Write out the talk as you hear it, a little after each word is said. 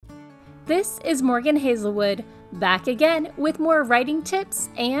This is Morgan Hazelwood, back again with more writing tips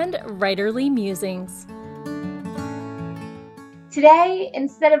and writerly musings. Today,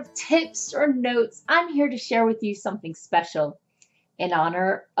 instead of tips or notes, I'm here to share with you something special in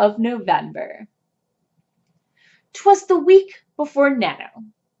honor of November. 'Twas the week before Nano.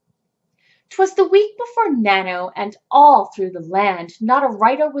 'Twas the week before Nano, and all through the land, not a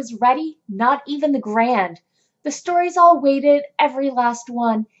writer was ready, not even the grand. The stories all waited, every last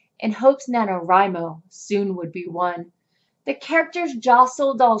one, in hopes NaNoWriMo soon would be won. The characters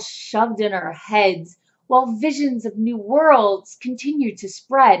jostled, all shoved in our heads, while visions of new worlds continued to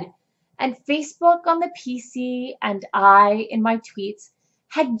spread. And Facebook on the PC and I in my tweets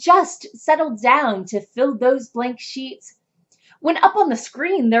had just settled down to fill those blank sheets, when up on the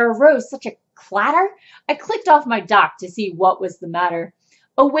screen there arose such a clatter, I clicked off my dock to see what was the matter.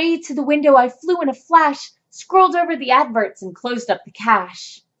 Away to the window I flew in a flash, scrolled over the adverts and closed up the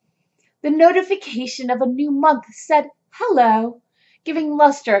cache. The notification of a new month said hello, giving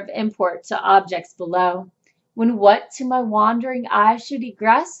luster of import to objects below, when what to my wandering eye should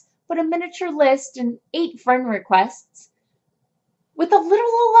egress but a miniature list and 8 friend requests. With a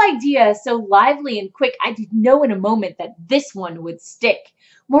little old idea so lively and quick, I did know in a moment that this one would stick.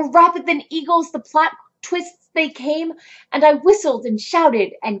 More rapid than eagles, the plot twists they came, and I whistled and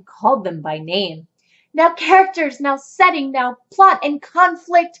shouted and called them by name. Now characters, now setting, now plot and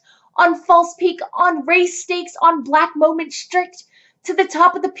conflict, on false peak, on race stakes, on black moment strict, to the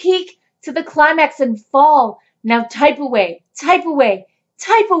top of the peak, to the climax and fall. Now type away, type away,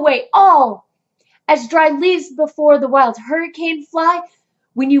 type away all. As dry leaves before the wild hurricane fly,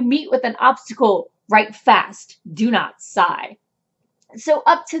 when you meet with an obstacle, write fast, do not sigh. So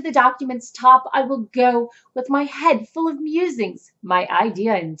up to the document's top I will go, with my head full of musings, my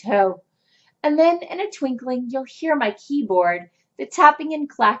idea in tow. And then in a twinkling you'll hear my keyboard, the tapping and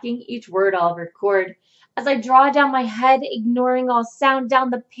clacking, each word I'll record. As I draw down my head, ignoring all sound, down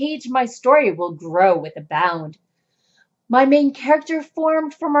the page my story will grow with a bound. My main character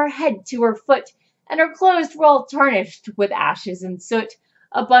formed from her head to her foot, and her clothes were all tarnished with ashes and soot.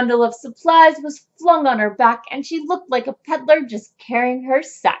 A bundle of supplies was flung on her back, and she looked like a peddler just carrying her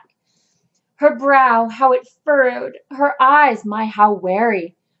sack. Her brow, how it furrowed, her eyes, my, how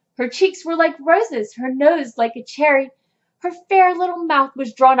wary. Her cheeks were like roses, her nose like a cherry. Her fair little mouth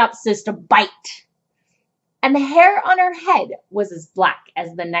was drawn up so as to bite, and the hair on her head was as black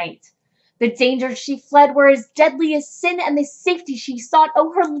as the night. The dangers she fled were as deadly as sin, and the safety she sought,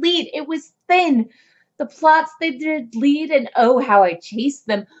 oh, her lead, it was thin. The plots they did lead, and oh, how I chased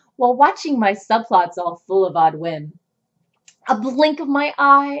them, while watching my subplots all full of odd whim. A blink of my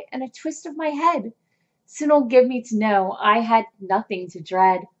eye and a twist of my head soon'll give me to know I had nothing to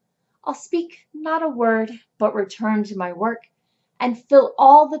dread. I'll speak not a word, but return to my work, and fill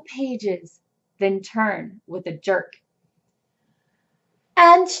all the pages, then turn with a jerk.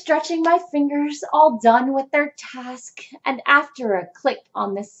 And stretching my fingers, all done with their task, and after a click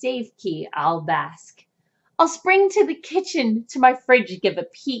on the save key I'll bask. I'll spring to the kitchen, to my fridge give a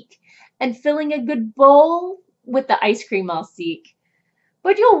peek, and filling a good bowl with the ice cream I'll seek.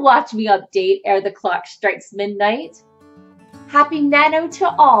 But you'll watch me update ere the clock strikes midnight. Happy Nano to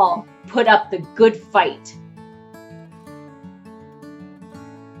all, put up the good fight.